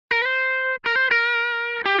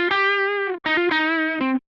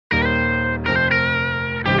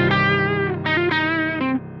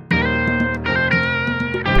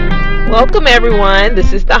Welcome, everyone.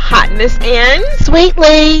 This is the Hotness and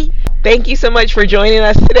Sweetly. Thank you so much for joining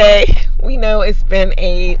us today. We know it's been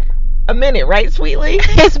a minute, right, Sweetly?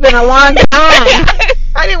 It's been a long time. I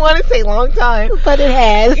didn't want to say long time, but it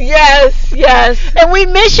has. Yes. And we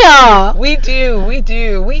miss y'all. We do.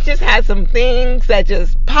 We just had some things that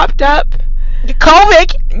just popped up.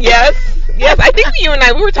 COVID. Yes. I think you and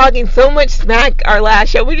I, we were talking so much smack our last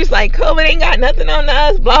show. We're just like, COVID ain't got nothing on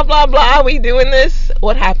us, blah, blah, blah. We doing this.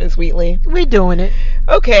 What happened, Sweetly? We doing it.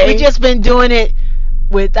 Okay. We just been doing it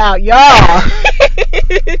without y'all.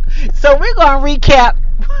 So we're going to recap.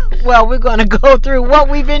 Well, we're going to go through what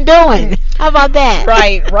we've been doing. How about that?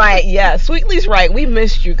 Right. Yeah. Sweetly's right. We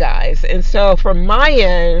missed you guys. And so from my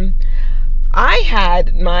end, I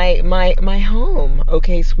had my home,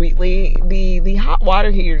 okay, Sweetly. The hot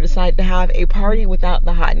water heater decided to have a party without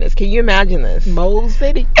the hotness. Can you imagine this? Mold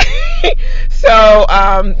City. So,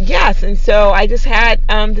 yes, and so I just had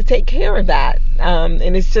to take care of that. And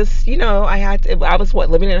it's just, I was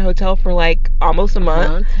living in a hotel for like almost a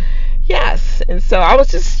month. Yes, and so I was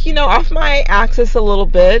just, off my axis a little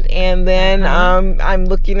bit, and then I'm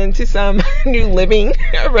looking into some new living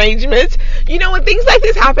arrangements. When things like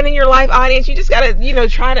this happen in your life, audience, you just gotta,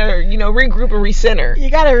 try to, regroup and recenter. You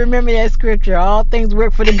gotta remember that scripture: all things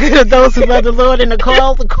work for the good of those who love the Lord and are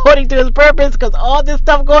called according to His purpose. Because all this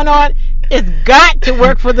stuff going on, it's got to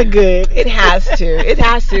work for the good. It has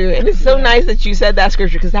to, and it's so nice that you said that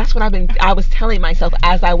scripture, because that's what I was telling myself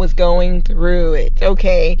as I was going through it.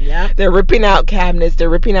 Okay. Yeah. They're ripping out cabinets, they're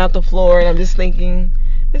ripping out the floor, and I'm just thinking,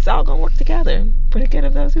 it's all going to work together for the good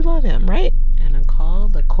of those who love Him, right? And are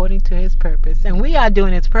called according to His purpose. And we are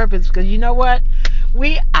doing His purpose because you know what?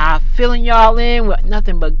 We are filling y'all in with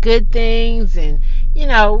nothing but good things. And,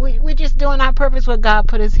 we're just doing our purpose, what God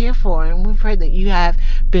put us here for. And we pray that you have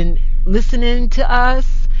been listening to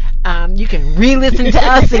us. You can re-listen to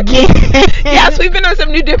us again. Yes, we've been on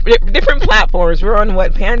some new different platforms. We're on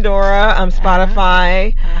Pandora,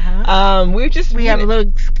 Spotify. We have a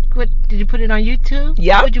little. What did you put it on YouTube?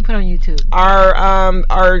 Yeah. What did you put on YouTube?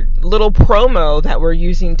 Our little promo that we're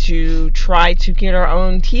using to try to get our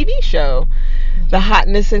own TV show. The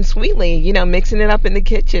Hotness and Sweetly, mixing it up in the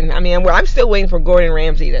kitchen. I mean, I'm still waiting for Gordon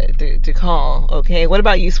Ramsay to call, okay? What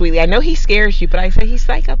about you, Sweetly? I know he scares you, but I say he's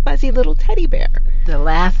like a fuzzy little teddy bear. The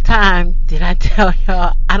last time, did I tell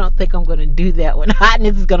y'all, I don't think I'm going to do that one.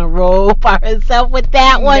 Hotness is going to roll by herself with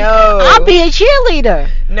that one. No. I'll be a cheerleader.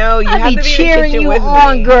 No, you have to be cheering in the kitchen you with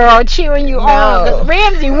on, me. girl. Cheering you on. 'Cause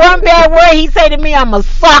Ramsay, one bad word he say to me, I'm going to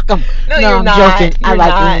sock him. No, I'm you're not. joking. You're I like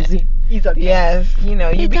not. Ramsay. He's okay. Yes,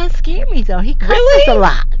 He does scare me, though. He cusses Really? a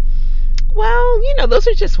lot. Well, those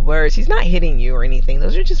are just words. He's not hitting you or anything.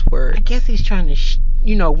 Those are just words. I guess he's trying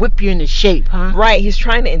to, whip you into shape, huh? Right, he's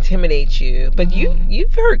trying to intimidate you. But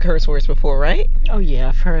you've heard curse words before, right? Oh, yeah,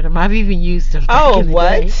 I've heard them. I've even used them. Oh, back in the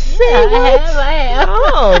what? day. Say Yeah, what? I have.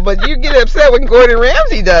 Oh, but you get upset when Gordon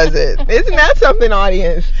Ramsay does it. Isn't that something,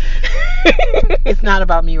 audience? It's not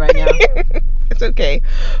about me right now. It's okay.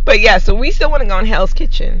 But yeah, so we still want to go on Hell's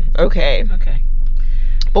Kitchen. Okay. Okay.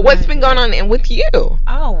 But what's been going on with you?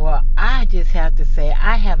 Oh, well, I just have to say,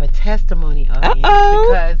 I have a testimony audience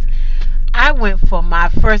because I went for my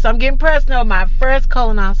first, I'm getting personal, my first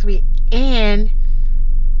colonoscopy, and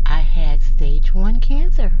I had stage 1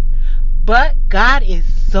 cancer. But God is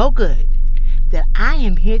so good that I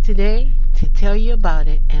am here today to tell you about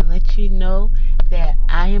it and let you know that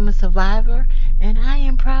I am a survivor, and I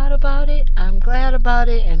am proud about it. I'm glad about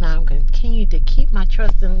it, and I'm going to continue to keep my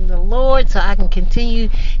trust in the Lord so I can continue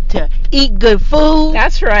to eat good food.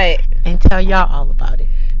 That's right. And tell y'all all about it.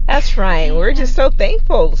 That's right. We're just so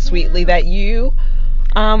thankful, Sweetly, that you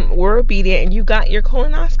were obedient and you got your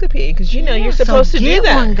colonoscopy, because you're supposed to do that.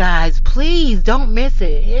 Get one, guys. Please don't miss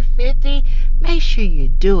it. Hit 50. Make sure you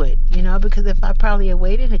do it. Because if I probably had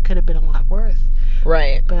waited, it could have been a lot worse.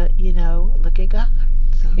 Right. But look at God.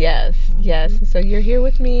 So. Yes. So you're here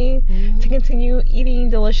with me to continue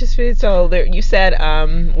eating delicious food. So you said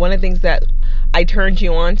one of the things that I turned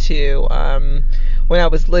you on to when I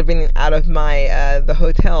was living out of my the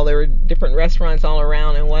hotel, there were different restaurants all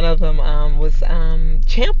around, and one of them was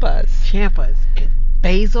Champa's. Champa's.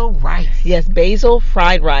 Basil rice. Yes, basil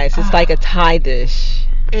fried rice. It's like a Thai dish.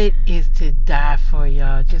 It is to die for,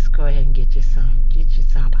 y'all. Just go ahead and get you some.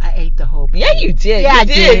 I ate the whole plate. Yeah, you did. Yeah, you I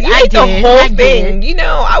did. You I ate did. the whole I thing. did.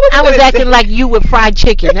 I was acting like you with fried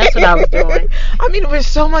chicken. That's what I was doing. I mean, there was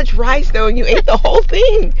so much rice, though, and you ate the whole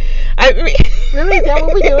thing. I mean, really? Is that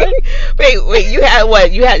what we're doing? Wait, you had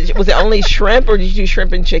what? Was it only shrimp, or did you do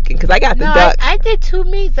shrimp and chicken? Because I got the duck. I did 2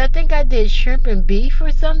 meats. I think I did shrimp and beef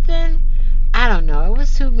or something. I don't know. It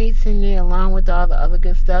was 2 meats in there along with all the other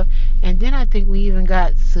good stuff. And then I think we even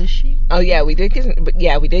got sushi. Oh yeah, we did get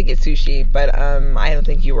sushi, but I don't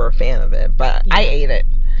think you were a fan of it, but I ate it.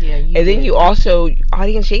 Yeah, you and did. then you also,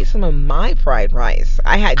 audience, ate some of my fried rice.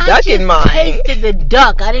 I had duck in mine. I tasted the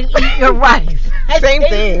duck. I didn't eat your rice. Same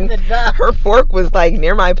thing. Her fork was like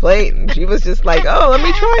near my plate, and she was just like, "Oh, let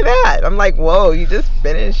me try that." I'm like, "Whoa, you just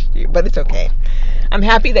finished," but it's okay. I'm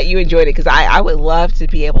happy that you enjoyed it because I would love to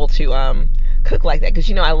be able to cook like that because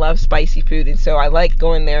I love spicy food, and so I like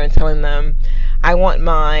going there and telling them I want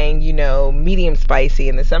mine, medium spicy,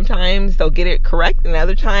 and then sometimes they'll get it correct, and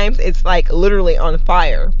other times it's like literally on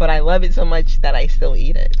fire. But I love it so much that I still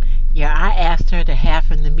eat it. Yeah, I asked her to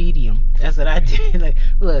half in the medium. That's what I did. Like,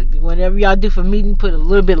 look, whatever y'all do for medium, put a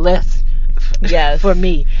little bit less. Yes. For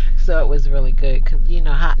me. So it was really good because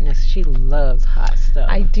hotness. She loves hot stuff.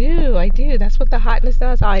 I do. That's what the hotness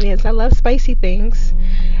does, audience. I love spicy things.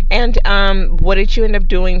 Mm-hmm. And what did you end up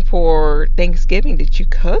doing for Thanksgiving? Did you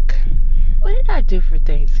cook? What did I do for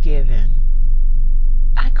Thanksgiving?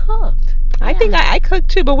 I cooked. Yeah. I think I cooked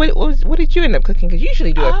too, but what did you end up cooking? Because you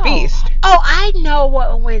usually do a feast. Oh, I know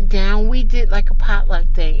what went down. We did like a potluck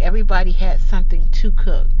thing. Everybody had something to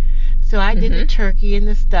cook. So I did the turkey and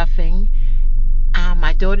the stuffing.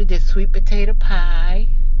 My daughter did sweet potato pie,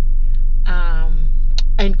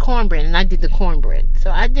 and cornbread, and I did the cornbread. So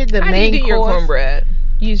I did the main course. How do you do your cornbread?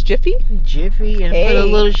 Use Jiffy? Jiffy, and put a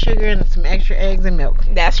little sugar and some extra eggs and milk.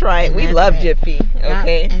 That's right. And we love Jiffy.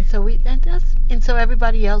 Okay. And so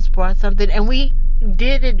everybody else brought something, and we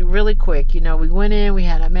did it really quick. We went in, we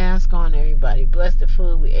had a mask on, everybody blessed the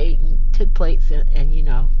food, we ate and took plates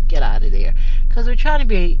and get out of there. Because we're trying to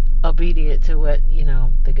be obedient to what,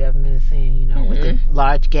 the government is saying, with the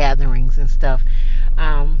large gatherings and stuff.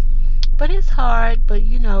 But it's hard, but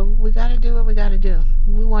we got to do what we got to do.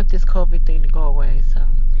 We want this COVID thing to go away, so.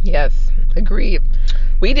 Yes, agreed.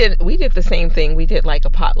 We did the same thing. We did like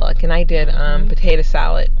a potluck, and I did potato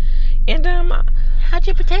salad. And how'd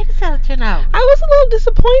your potato salad turn out? I was a little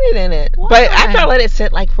disappointed in it. Why? But after I let it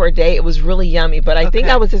sit like for a day, it was really yummy. But I think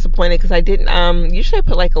I was disappointed because I didn't usually I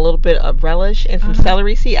put like a little bit of relish and some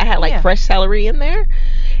celery seed. I had like fresh celery in there.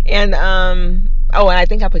 And and I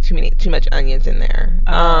think I put too much onions in there.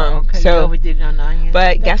 Okay. So you overdid it on the onions.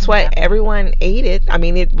 But guess what? Happen. Everyone ate it. I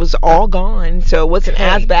mean, it was all gone, so it wasn't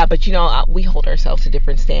as bad. But we hold ourselves to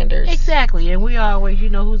different standards. Exactly, and we always,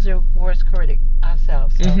 who's the worst critic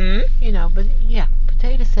ourselves. So, but yeah,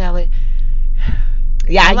 potato salad.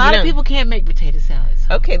 Yeah, a lot of people can't make potato salads.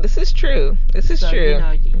 So. Okay, this is true. This is true.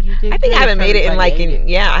 You did. I think I haven't made it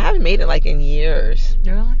I haven't made it like in years.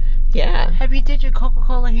 Really? Yeah. Have you did your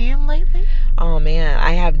Coca-Cola ham lately? Oh man,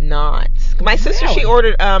 I have not. My sister, she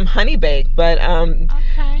ordered honey bake, but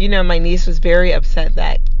my niece was very upset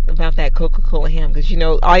about that Coca-Cola ham because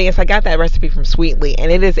audience, I got that recipe from Sweetly,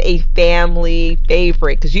 and it is a family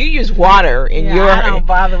favorite because you use water in your. I don't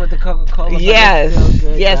bother with the Coca-Cola.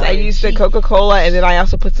 Yes, I used the Coca-Cola, and then I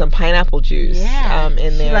also put some pineapple juice in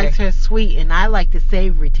there. She likes her sweet, and I like the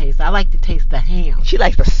savory taste. I like to taste the ham. She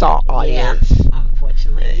likes the salt, audience.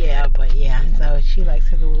 Yeah, unfortunately, so she likes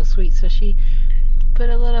her little sweet, so she put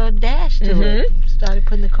a little dash to it. Started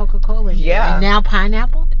putting the Coca-Cola in there. And now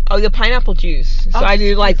pineapple? Oh, the pineapple juice. So I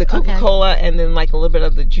do like the Coca-Cola and then like a little bit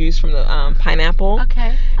of the juice from the pineapple.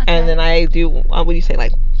 Okay. And then I do, what do you say,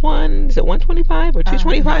 like is it 125 or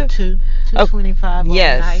 225? 225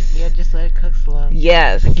 overnight. Yeah, just let it cook slow.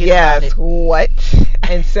 Yes. What?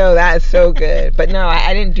 And so that is so good. But no,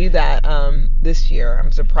 I didn't do that this year.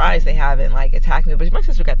 I'm surprised they haven't like attacked me. But my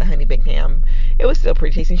sister got the honey baked ham. It was still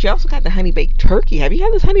pretty tasty. She also got the honey baked turkey. Have you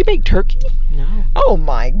had this honey baked turkey? No. Oh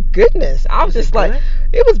my goodness. I was just like,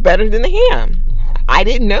 it was better than the ham. I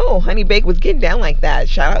didn't know honey bake was getting down like that.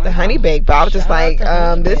 Shout out to honey bake. But I was just like,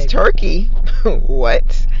 this turkey,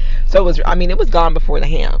 what? So it was gone before the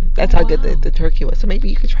ham. That's how good the turkey was. So maybe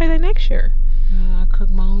you could try that next year. I cook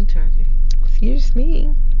my own turkey. Excuse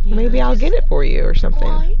me. Yeah, maybe I'll get it for you or something.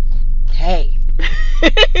 Well, hey.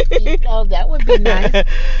 That would be nice.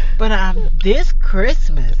 But this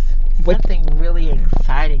Christmas, something really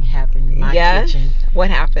exciting happened in my kitchen. What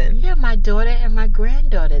happened? Yeah, my daughter and my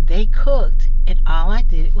granddaughter, they cooked, and all I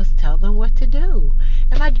did was tell them what to do.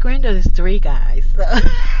 And my granddaughter's 3 guys, so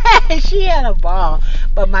she had a ball.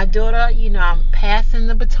 But my daughter, I'm passing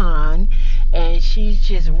the baton, and she's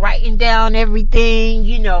just writing down everything,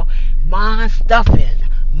 Ma's stuffing,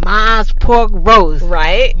 Ma's pork roast,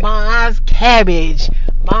 right? Ma's cabbage,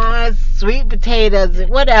 Ma's sweet potatoes,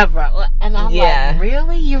 whatever. And I'm like,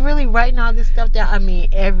 really? You're really writing all this stuff down? I mean,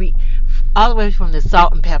 all the way from the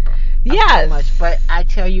salt and pepper. Yes. Much. But I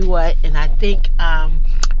tell you what, and I think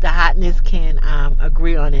the hotness can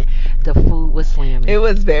agree on it. The food was slamming. It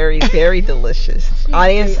was very, very delicious.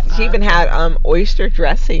 Audience, she even had oyster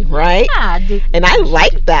dressing, right? Yeah, and I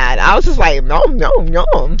liked that. I was just like,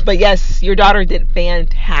 no. But yes, your daughter did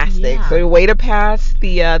fantastic. Yeah. So way to pass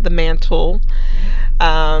the mantle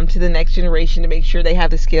to the next generation to make sure they have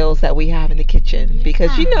the skills that we have in the kitchen. Yeah. Because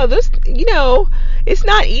it's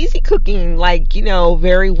not easy cooking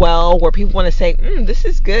very well where people want to say, this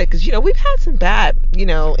is good. Because we've had some bad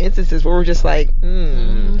instances where we're just like,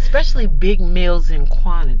 especially big meals in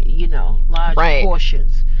quantity, large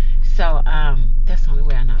portions. So that's the only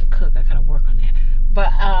way I know how to cook. I gotta work on that.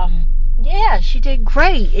 But yeah, she did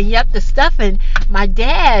great. And yep, the stuffing. My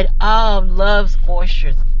dad loves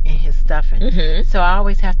oysters in his stuffing. Mm-hmm. So I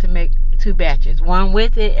always have to make 2 batches, one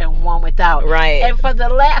with it and one without. Right. And for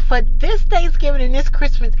this Thanksgiving and this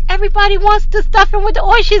Christmas, everybody wants the stuffing with the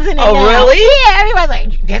oysters in it. Oh, now. really? Yeah,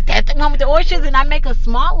 everybody's like, that's the one with the oysters, and I make a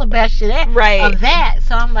smaller batch of that. Right. Of that.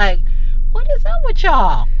 So I'm like, what is up with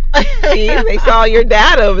y'all? See, they saw your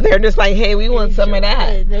dad over there and just like, hey, we want some of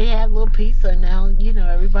that. They had a little pizza now,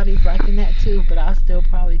 everybody's liking that too, but I'll still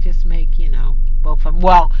probably just make, both of them.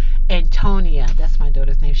 Well, Antonia, that's my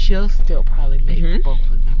daughter's name, she'll still probably make both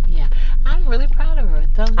of them. Yeah, I'm really proud of her.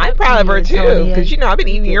 I'm proud of her too, because I've been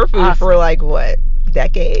eating your food for like what,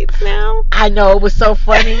 decades now? I know, it was so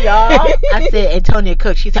funny, y'all. I said Antonia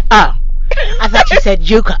cooked. She said, oh, I thought you said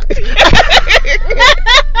you cooked.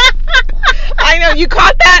 I know, you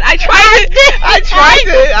caught that. I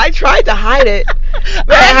tried to hide it.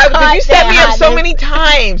 But you set me up so many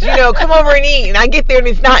times. Come over and eat, and I get there and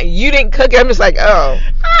it's not. You didn't cook it. I'm just like, oh.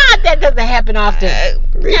 That doesn't happen often.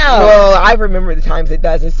 No. Well, I remember the times it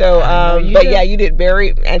doesn't. So, yeah,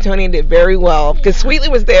 Antonia did very well because Sweetly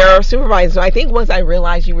was there supervising. So I think once I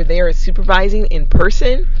realized you were there supervising in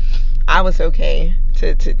person, I was okay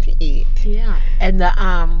to eat. Yeah, and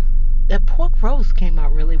the pork roast came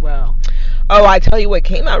out really well. Oh, I tell you what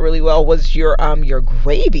came out really well was your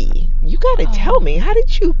gravy. You got to tell me, how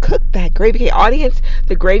did you cook that gravy? Okay, audience,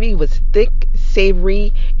 the gravy was thick,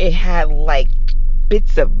 savory. It had like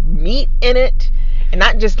bits of meat in it, and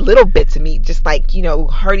not just little bits of meat, just like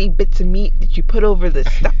hearty bits of meat that you put over the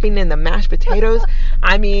stuffing and the mashed potatoes.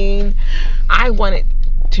 I mean, I wanted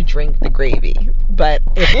to drink the gravy, but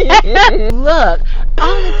look,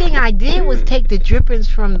 only thing I did was take the drippings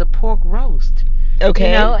from the pork roast.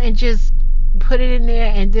 Okay. And just put it in there,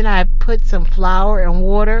 and then I put some flour and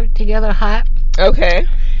water together hot. Okay.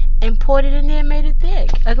 And poured it in there and made it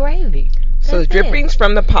thick, a gravy. So the drippings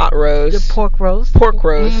from the pot roast. The pork roast.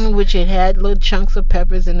 Which it had little chunks of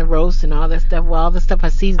peppers in the roast and all that stuff. Well, all the stuff I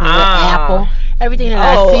seasoned with apple. Everything that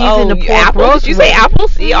I seasoned the pork roast. Did you say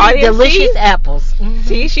apples? See, audience? Delicious apples. Mm-hmm.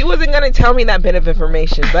 See, she wasn't going to tell me that bit of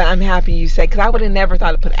information, but I'm happy you said, because I would have never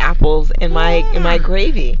thought to put apples in my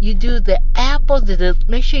gravy. You do the apples.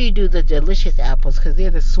 Make sure you do the delicious apples, because they're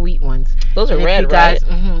the sweet ones. Those are red, if you guys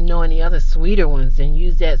know any other sweeter ones, then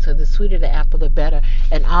use that. So the sweeter the apple, the better.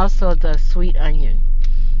 And also the sweet onion.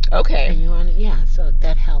 Okay. And so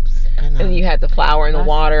that helps. And you had the flour and the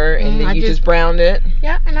water, and then you just browned it.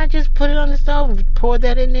 Yeah, and I just put it on the stove, poured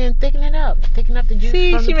that in there, and thicken it up. Thicken up the juice.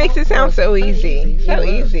 See, she makes it sound so easy. So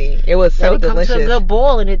easy. It was so delicious. It comes to a good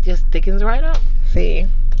boil, and it just thickens right up. See,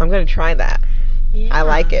 I'm gonna try that. Yeah. I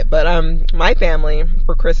like it. But my family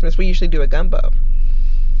for Christmas, we usually do a gumbo,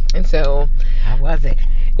 and so how was it?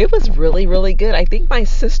 It was really, really good. I think my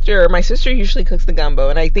sister usually cooks the gumbo,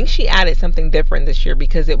 and I think she added something different this year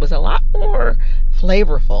because it was a lot more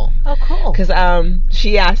flavorful. Oh, cool. Because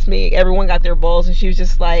she asked me, everyone got their bowls, and she was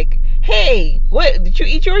just like, hey, what, did you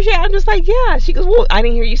eat yours yet? I'm just like, yeah. She goes, well, I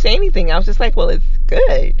didn't hear you say anything. I was just like, well, it's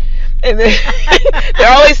good. And then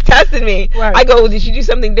they're always testing me. Right. I go, well, did you do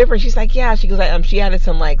something different? She's like, yeah. She goes, she added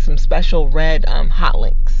some special red hot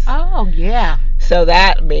links. Oh, yeah. So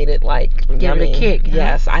that made it give it a kick.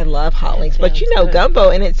 Yes, I love hot links. But good. Gumbo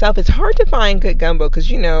in itself, it's hard to find good gumbo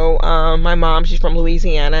because my mom, she's from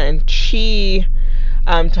Louisiana, and she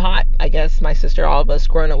taught, I guess, my sister, all of us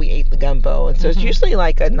growing up, we ate the gumbo, and so it's usually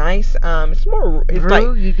like a nice it's more it's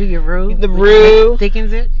roux. Like you do your roux. The roux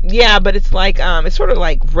thickens it. Yeah, but it's like it's sort of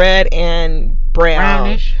like red and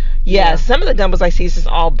brownish. Yeah, some of the gumbos I see is just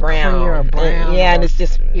all brown. Clear or brown. And it's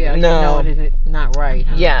just no. It's not right.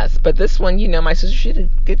 Huh? Yes, but this one, my sister, she did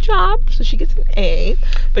a good job, so she gets an A.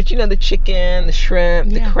 But the chicken, the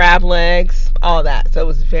shrimp, the crab legs, all that. So it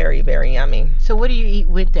was very, very yummy. So what do you eat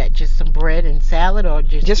with that? Just some bread and salad or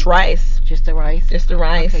just rice? Just the rice. Just the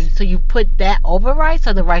rice. Okay, so you put that over rice,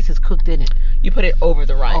 or the rice is cooked in it? You put it over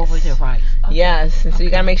the rice. Over the rice. Okay. Yes, and so you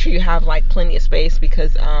gotta make sure you have like plenty of space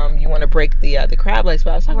because you want to break the crab legs.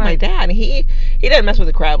 But I was talking to my dad, and he doesn't mess with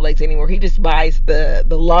the crab legs anymore. He just buys the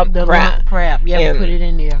lump crab. Lump crab. Yeah, and put it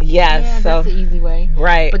in there. Yes, yeah, so that's the easy way.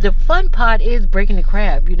 Right. But the fun part is breaking the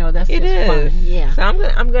crab. You know, that's it just is fun. Yeah. So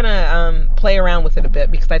I'm gonna play around with it a bit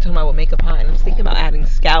because I told him I would make a pie, and I was thinking about adding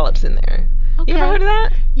scallops in there. Okay. You ever heard of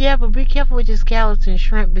that? Yeah, but be careful with your scallops and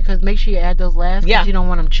shrimp because make sure you add those last because you don't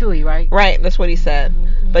want them chewy, right? Right, that's what he said.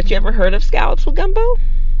 Mm-hmm. But you ever heard of scallops with gumbo?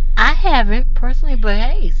 I haven't personally, but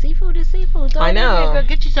hey, seafood is seafood. I know. Girl,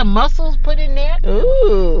 get you some mussels, put in there.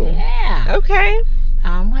 Ooh. Yeah. Okay.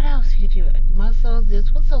 What else did you? Mussels.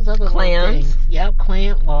 What's those other clams? Things? Yep,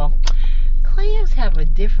 Well, clams have a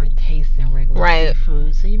different taste than regular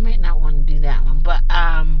seafood, so you might not want to do that one. But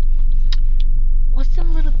what's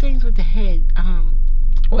them little things with the head?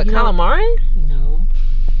 What, calamari? No.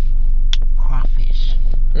 Crawfish.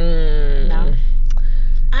 No.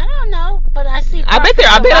 I don't know, but I see. I bet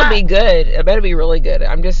it'll be good. I bet it'll be really good.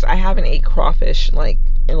 I haven't ate crawfish like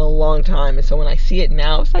in a long time, and so when I see it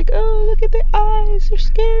now, it's like, oh, look at the eyes, they're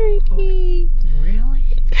scaring me. Really?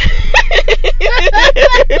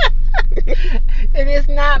 And it's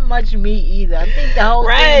not much meat either. I think the whole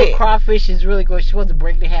thing with crawfish is really good. She's supposed to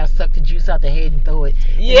break the half, suck the juice out the head, and throw it.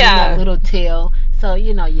 Yeah. And that little tail. So, I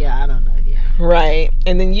don't know. Yeah. Right.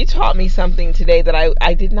 And then you taught me something today that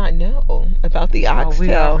I did not know about the oxtail.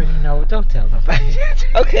 We already know. Don't tell nobody.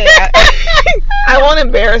 Okay. I won't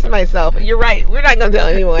embarrass myself. You're right. We're not going to tell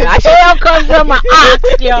anyone. The tail comes from an ox,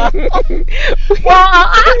 y'all. Well, an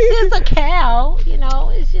ox is a cow.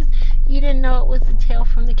 It's just you didn't know it was the tail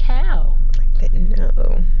from the cow. Didn't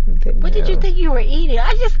know. What did you think you were eating?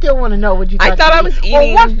 I just still want to know what you thought. I thought I was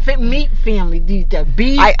eating. Well, what meat family do you eat?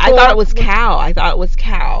 Beef? I thought it was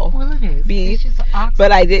cow. Well, it is. Beef. It's just an ox.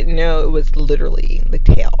 But I didn't know it was literally the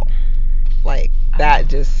tail. Like, that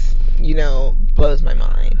just, blows my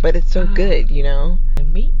mind. But it's so good,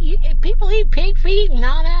 Meat? People eat pig feet and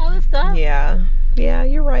all that other stuff. Yeah. Yeah,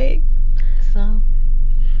 you're right. So?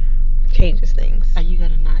 Changes things. Are you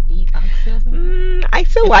gonna not eat oxtails anymore? I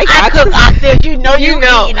still like oxtails. Oxtails, you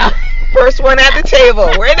know. First one at the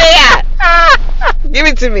table. Where they at? Give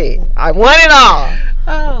it to me. I want it all.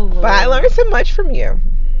 Oh, Lord. But I learned so much from you.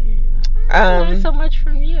 I learned so much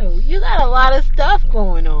from you. You got a lot of stuff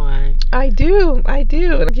going on. I do.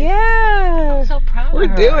 Yeah. I'm so proud of her. We're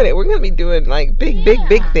doing it. We're gonna be doing like big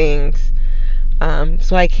things.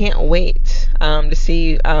 So I can't wait to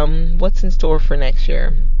see what's in store for next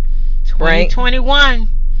year. 2021.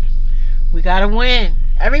 We gotta win.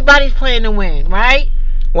 Everybody's playing to win, right?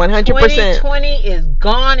 100%. 2020 is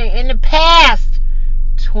gone and in the past.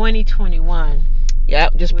 2021.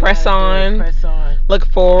 Yep, just press on. Look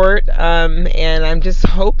forward. And I'm just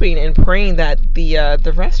hoping and praying that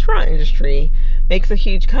the restaurant industry makes a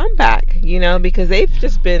huge comeback, because they've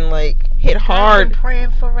just been like hit hard. I've been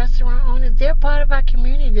praying for restaurant owners. They're part of our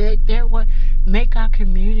community. They're what make our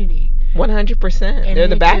community. 100%. They're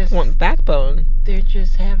the backbone. They're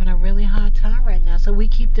just having a really hard time right now, so we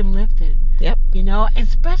keep them lifted. Yep.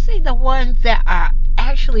 Especially the ones that are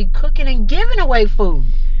actually cooking and giving away food.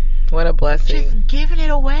 What a blessing. Just giving it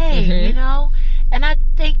away, And I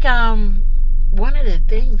think one of the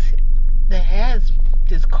things that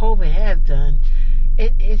this COVID has done,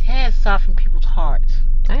 it has softened people's hearts.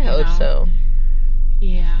 I hope so.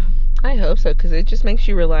 Yeah. I hope so, because it just makes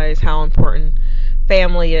you realize how important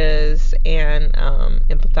family is, and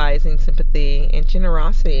empathizing, sympathy, and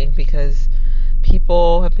generosity, because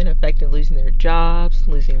people have been affected, losing their jobs,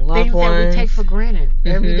 losing loved ones. Things that we take for granted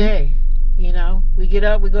every day. We get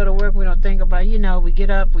up, we go to work, we don't think about, we get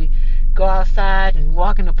up, we go outside and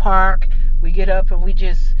walk in the park. We get up and we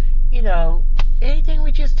just, anything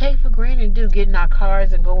we just take for granted and do, get in our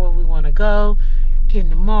cars and go where we want to go, get in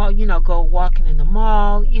the mall, go walking in the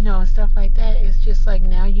mall, and stuff like that. It's just like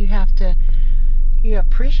now you have to,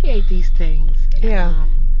 appreciate these things. Yeah.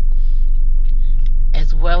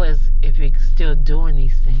 As well as if you're still doing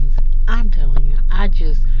these things. I'm telling you, I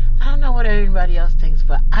don't know what everybody else thinks,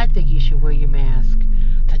 but I think you should wear your mask.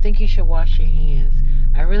 I think you should wash your hands.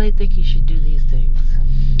 I really think you should do these things.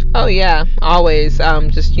 Oh yeah, always.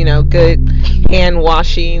 Just good hand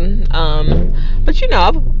washing. But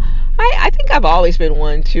I think I've always been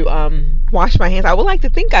one to wash my hands. I would like to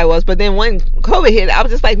think I was, but then when COVID hit, I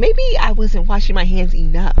was just like, maybe I wasn't washing my hands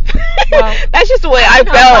enough. Well, that's just the way I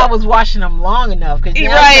felt. I was washing them long enough, because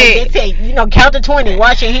they say, count to 20,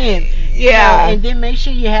 wash your hands. Yeah. And then make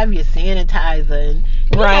sure you have your sanitizer and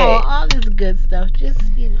all this good stuff. Just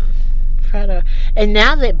proud of. And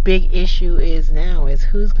now that big issue is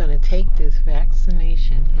who's going to take this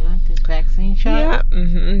vaccination, this vaccine shot.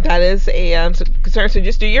 Yeah, that is a concern. So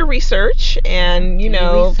just do your research and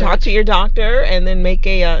talk to your doctor and then make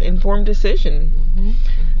a informed decision.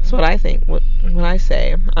 That's what I think. What I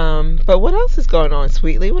say. But what else is going on,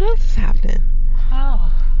 Sweetly? What else is happening?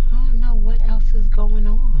 Oh, I don't know what else is going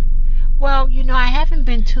on. Well, I haven't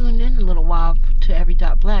been tuned in a little while to Every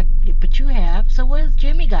Dot Black, but you have. So what has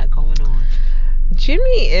Jimmy got going on?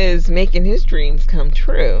 Jimmy is making his dreams come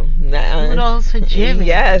true. Kudos for Jimmy.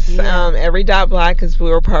 Yes. Yeah. Every Dot Black, because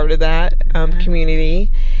we were part of that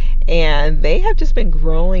community. And they have just been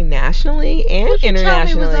growing nationally and internationally.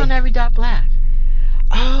 Tell me was on Every Dot Black.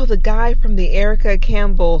 Oh, the guy from the Erica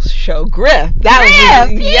Campbell show, Griff. Yes.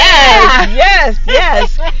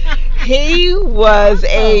 He was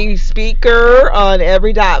a speaker on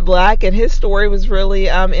Every Dot Black, and his story was really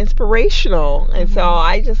inspirational. And so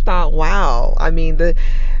I just thought, wow. I mean, the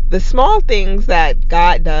small things that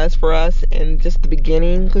God does for us in just the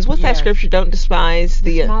beginning. Because what's that scripture? Don't despise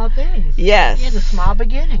the small things. Yes. Yeah, the small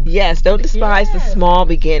beginnings. Yes, don't despise the small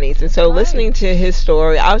beginnings. And so listening to his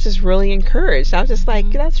story, I was just really encouraged. I was just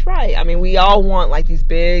like, that's right. I mean, we all want like these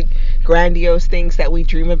big, grandiose things that we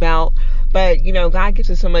dream about. But, God gives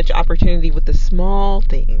us so much opportunity with the small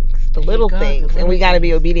things, the little things. And we got to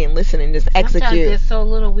be obedient, listen, and just execute. Sometimes they're so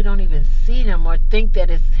little we don't even see them or think that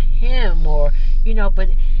it's him or, but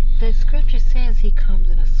the scripture says he comes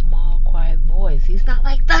in a small, quiet voice. He's not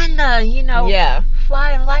like thunder,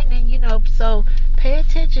 flying lightning, so pay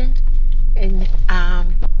attention and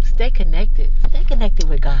stay connected. Stay connected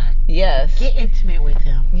with God. Yes. Get intimate with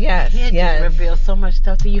him. Yes. He'll just reveal so much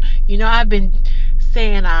stuff to you. I've been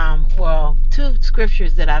saying, two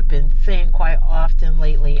scriptures that I've been saying quite often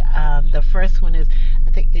lately. The first one is,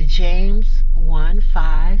 I think, James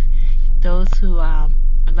 1:5. Those who are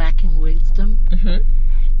lacking wisdom,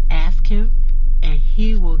 ask him, and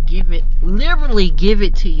he will liberally give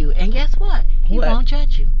it to you. And guess what? He won't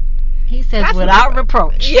judge you. He says, without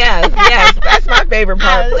reproach. Yes. That's my favorite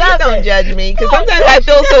part. Please don't judge me, because sometimes I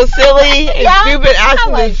feel so silly and stupid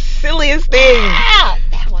asking the silliest things.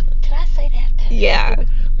 Did I say that? Yeah.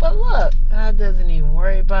 But look, God doesn't even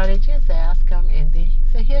worry about it. Just ask him, and then he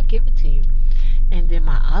said he'll give it to you. And then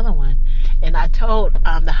my other one, and I told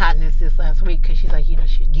the hotness this last week, because she's like,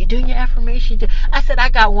 you doing your affirmation? I said, I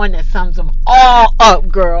got one that sums them all up,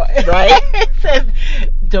 girl. Right? It says,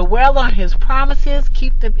 dwell on his promises,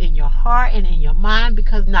 keep them in your heart and in your mind,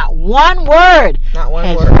 because not one word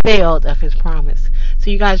has failed of his promise. So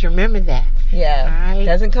you guys remember that. Yeah. All right?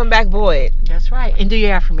 Doesn't come back void. That's right. And do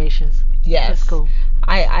your affirmations. Yes. That's cool.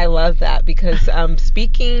 I love that, because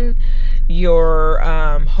speaking your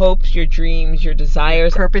hopes, your dreams, your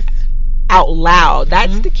desires, purpose out loud,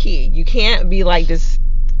 that's the key. You can't be like just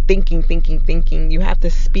thinking. You have to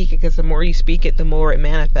speak it, because the more you speak it, the more it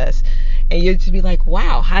manifests. And you just be like,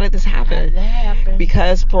 wow, how did this happen? How did that happen?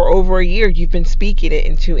 Because for over a year, you've been speaking it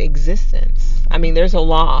into existence. I mean, there's a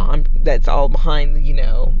law that's all behind,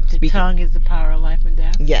 the tongue is the power of life and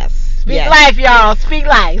death. Yes. Speak life, y'all. Speak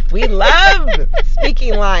life. We love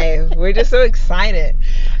speaking life. We're just so excited.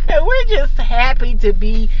 And we're just happy to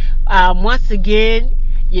be, once again,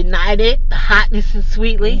 united, the hotness and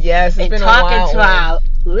Sweetly. Yes, it's been a while. And talking to our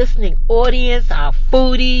listening audience, our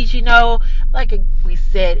foodies, like we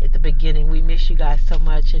said at the beginning, we miss you guys so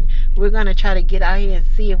much, and we're going to try to get out here and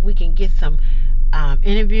see if we can get some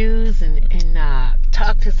interviews and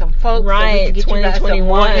talk to some folks, right? So we can get 2021 you guys some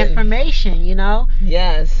more information,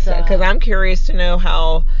 Yes, because I'm curious to know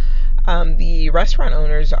how the restaurant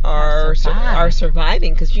owners are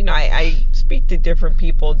surviving, because I speak to different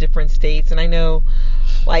people, different states, and I know,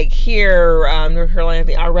 like here, North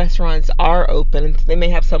Carolina, our restaurants are open, and they may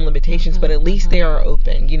have some limitations, but at least they are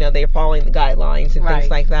open. They're following the guidelines and things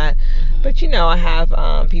like that. But I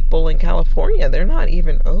have people in California, they're not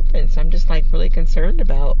even open, so I'm just like really concerned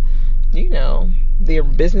about the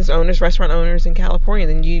business owners, restaurant owners in California.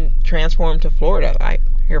 Then you transform to Florida. I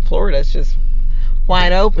hear Florida's just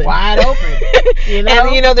wide open. And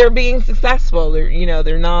they're being successful.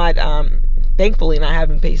 They're not thankfully not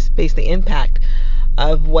having faced the impact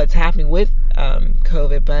of what's happening with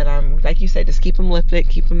COVID, but like you said, just keep them lifted,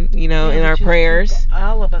 keep them in our prayers.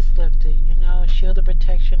 All of us lifted, shield of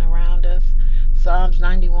protection around us. Psalms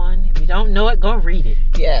 91. If you don't know it, go read it.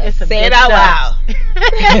 Yeah, say it out loud.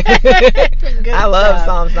 I love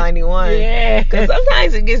Psalms 91. Yeah, because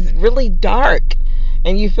sometimes it gets really dark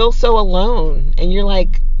and you feel so alone, and you're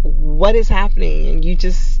like, what is happening? And you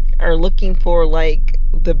just are looking for like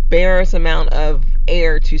the barest amount of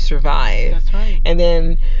air to survive. That's right. And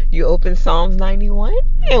then you open Psalms 91,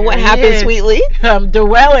 and what happens, sweetly?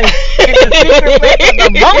 Dwelling in the secret place of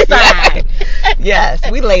the Most High. Yes,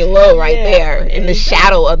 we lay low right there in the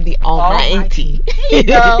shadow of the Almighty. There you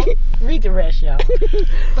go. Read the rest, y'all.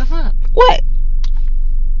 But look. What?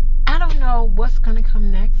 I don't know what's going to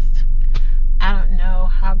come next. I don't know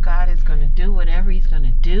how God is going to do whatever He's going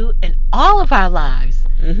to do in all of our lives.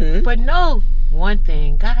 Mm-hmm. But know one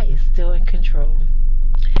thing, God is still in control.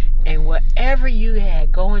 And whatever you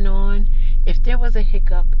had going on, if there was a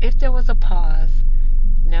hiccup, if there was a pause,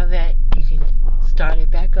 know that you can start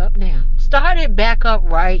it back up now. Start it back up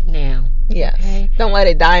right now. Yes. Okay? Don't let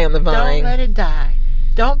it die on the vine. Don't let it die.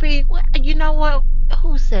 Don't be, you know what?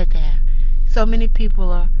 Who said that? So many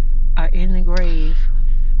people are in the grave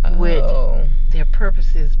with their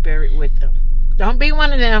purposes buried with them. Don't be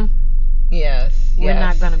one of them. Yes. We're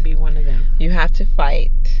not going to be one of them. You have to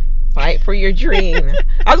fight. Fight for your dream.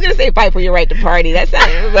 I was going to say fight for your right to party. That's not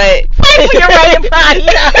it, but fight for your right to party.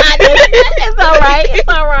 It's all right. It's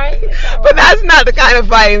all right. But that's not the kind of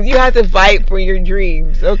fighting. You have to fight for your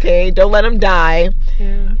dreams, okay? Don't let them die.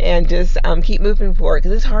 Yeah. And just keep moving forward,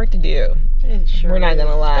 because it's hard to do. It sure We're not going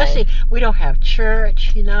to lie. Especially, we don't have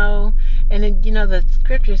church, you know. And then, you know, the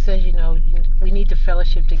scripture says, you know, we need to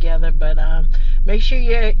fellowship together. But make sure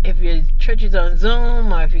if your church is on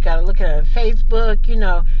Zoom, or if you got to look at it on Facebook, you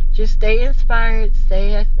know, just stay inspired,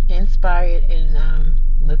 and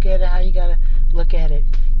look at it how you got to look at it.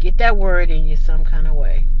 Get that word in you some kind of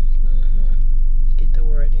way. Mm-hmm. Get the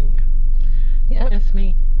word in you. Yeah. That's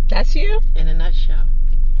me. That's you? In a nutshell.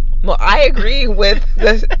 Well, I agree with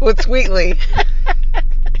Sweetly.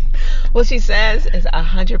 What she says is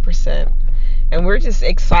 100%. And we're just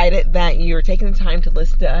excited that you're taking the time to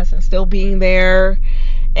listen to us and still being there,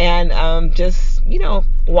 and just, you know,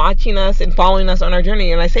 watching us and following us on our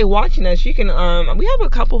journey. And I say watching us, you can we have a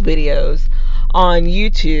couple videos on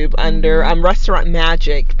YouTube under Restaurant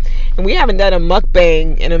Magic, and we haven't done a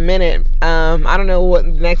mukbang in a minute. I don't know what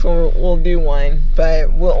the next one we'll do one,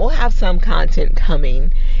 but we'll have some content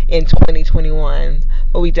coming in 2021.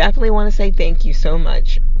 But we definitely want to say thank you so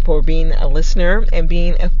much for being a listener and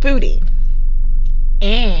being a foodie.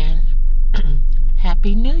 And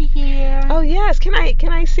Happy New Year. Oh yes, can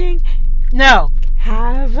I sing? No.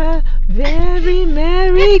 Have a very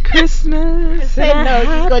Merry Christmas. Say no,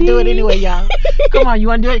 you're going to do it anyway, y'all. Come on, you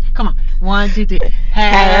want to do it? Come on. 1, 2, 3.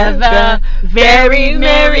 Have a very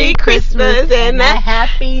Merry Christmas and a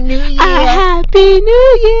Happy New Year. A Happy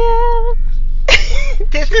New Year.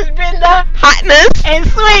 This has been the Hotness and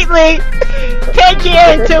Sweetly. Take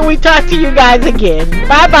care until we talk to you guys again.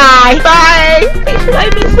 Bye-bye. Bye. Thanks for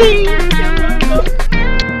letting me sing.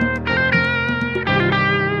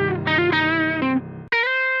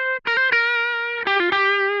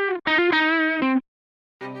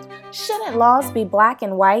 Shouldn't laws be black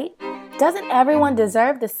and white? Doesn't everyone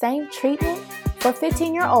deserve the same treatment? For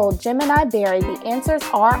 15-year-old Gemini Berry, the answers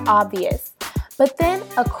are obvious. But then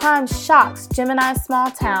a crime shocks Gemini's small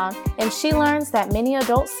town, and she learns that many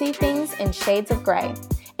adults see things in shades of gray.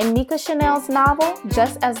 In Mika Chanel's novel,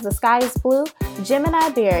 Just as the Sky is Blue, Gemini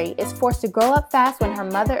Berry is forced to grow up fast when her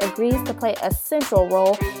mother agrees to play a central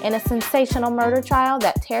role in a sensational murder trial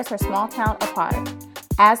that tears her small town apart.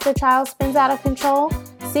 As the trial spins out of control,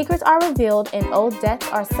 secrets are revealed and old debts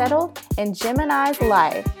are settled, and Gemini's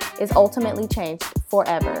life is ultimately changed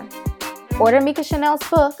forever. Order Mika Chanel's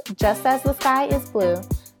book, Just as the Sky is Blue.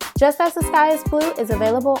 Just as the Sky is Blue is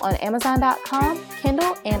available on Amazon.com,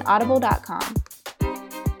 Kindle, and Audible.com.